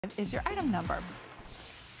is your item number.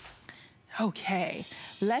 Okay,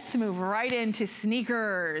 let's move right into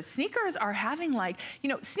sneakers. Sneakers are having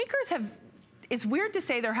sneakers have, it's weird to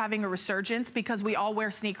say they're having a resurgence because we all wear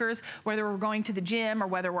sneakers, whether we're going to the gym or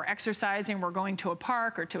whether we're exercising, we're going to a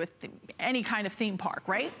park or to any kind of theme park,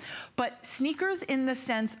 right? But sneakers in the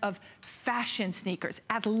sense of fashion sneakers,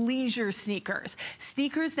 athleisure sneakers,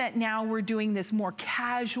 sneakers that now we're doing this more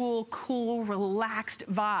casual, cool, relaxed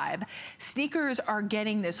vibe. Sneakers are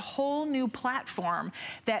getting this whole new platform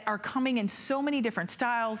that are coming in so many different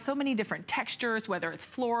styles, so many different textures, whether it's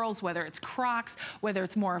florals, whether it's Crocs, whether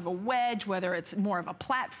it's more of a wedge, whether it's more of a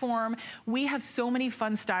platform. We have so many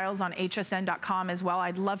fun styles on hsn.com as well.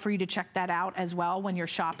 I'd love for you to check that out as well when you're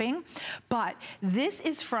shopping. But this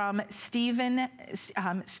is from Steve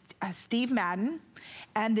Madden,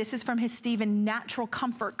 and this is from his Steven Natural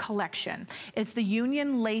Comfort collection. It's the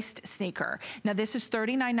Union Laced sneaker. Now this is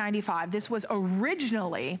 $39.95. This was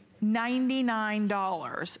originally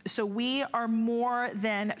 $99. So we are more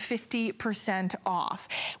than 50% off.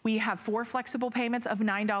 We have 4 flexible payments of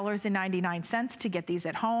 $9.99 to get these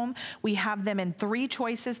at home. We have them in 3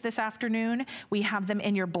 choices this afternoon. We have them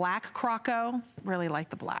in your black croco. Really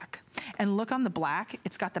like the black. And look on the black,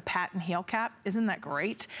 it's got the patent heel cap. Isn't that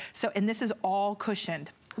great? So, and this is all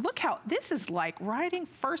cushioned. Look how, this is like riding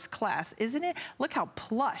first class, isn't it? Look how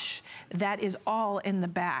plush that is all in the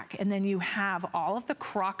back. And then you have all of the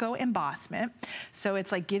croco embossment. So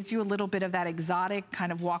it's like, gives you a little bit of that exotic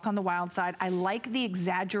kind of walk on the wild side. I like the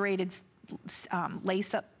exaggerated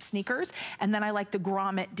lace-up sneakers, and then I like the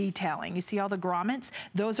grommet detailing. You see all the grommets?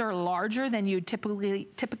 Those are larger than you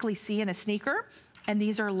typically see in a sneaker. And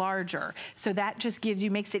these are larger. So that just gives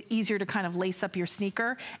you, makes it easier to kind of lace up your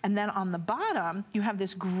sneaker. And then on the bottom, you have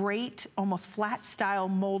this great, almost flat style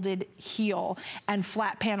molded heel and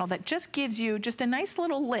flat panel that just gives you just a nice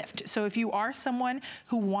little lift. So if you are someone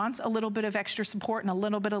who wants a little bit of extra support and a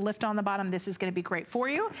little bit of lift on the bottom, this is gonna be great for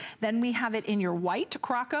you. Then we have it in your white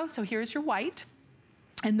croco. So here's your white.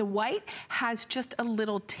 And the white has just a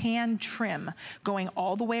little tan trim going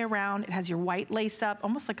all the way around. It has your white lace up,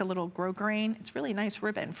 almost like a little grosgrain. It's really nice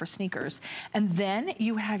ribbon for sneakers. And then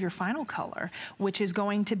you have your final color, which is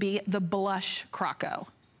going to be the blush croco.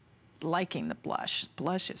 Liking the blush.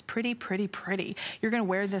 Blush is pretty, pretty, pretty. You're gonna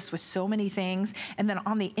wear this with so many things. And then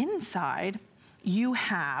on the inside, you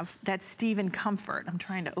have that Steven Comfort. I'm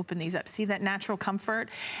trying to open these up. See that natural comfort?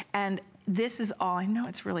 And this is all, I know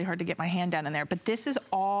it's really hard to get my hand down in there, but this is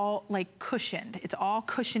all like cushioned. It's all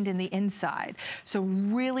cushioned in the inside. So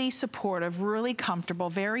really supportive, really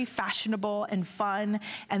comfortable, very fashionable and fun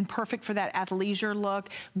and perfect for that athleisure look.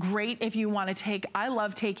 Great if you want to take, I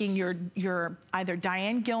love taking your either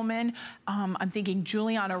Diane Gilman, I'm thinking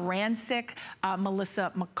Juliana Rancic,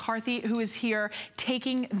 Melissa McCarthy, who is here,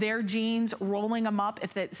 taking their jeans, rolling them up,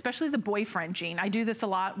 especially the boyfriend jean. I do this a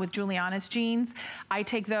lot with Juliana's jeans. I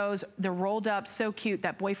take those, they're rolled up, so cute,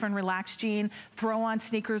 that boyfriend relaxed jean, throw on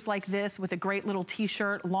sneakers like this with a great little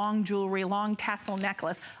t-shirt, long jewelry, long tassel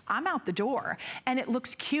necklace. I'm out the door and it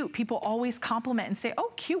looks cute. People always compliment and say,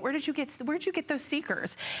 oh, cute, where'd you get those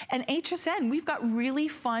sneakers? And HSN, we've got really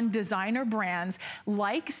fun designer brands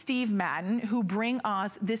like Steve Madden who bring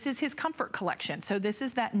us, this is his comfort collection. So this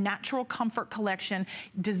is that natural comfort collection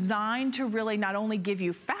designed to really not only give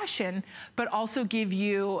you fashion, but also give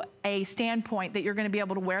you a standpoint that you're gonna be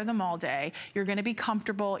able to wear them all day. You're gonna be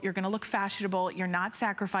comfortable, you're gonna look fashionable, you're not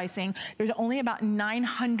sacrificing. There's only about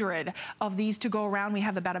 900 of these to go around. We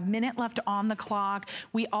have about a minute left on the clock.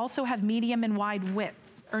 We also have medium and wide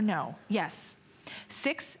width, or no, yes.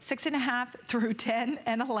 6, 6.5 through 10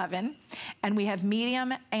 and 11. And we have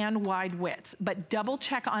medium and wide widths. But double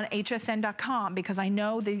check on hsn.com because I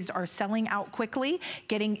know these are selling out quickly,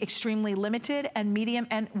 getting extremely limited, and medium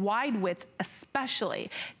and wide widths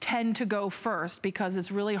especially tend to go first because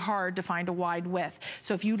it's really hard to find a wide width.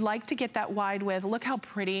 So if you'd like to get that wide width, look how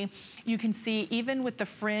pretty. You can see even with the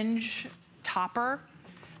fringe topper,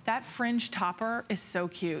 that fringe topper is so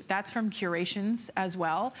cute. That's from Curations as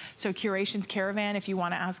well. So Curations Caravan, if you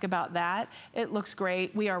want to ask about that, it looks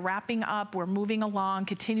great. We are wrapping up. We're moving along.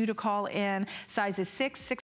 Continue to call in. Sizes 6,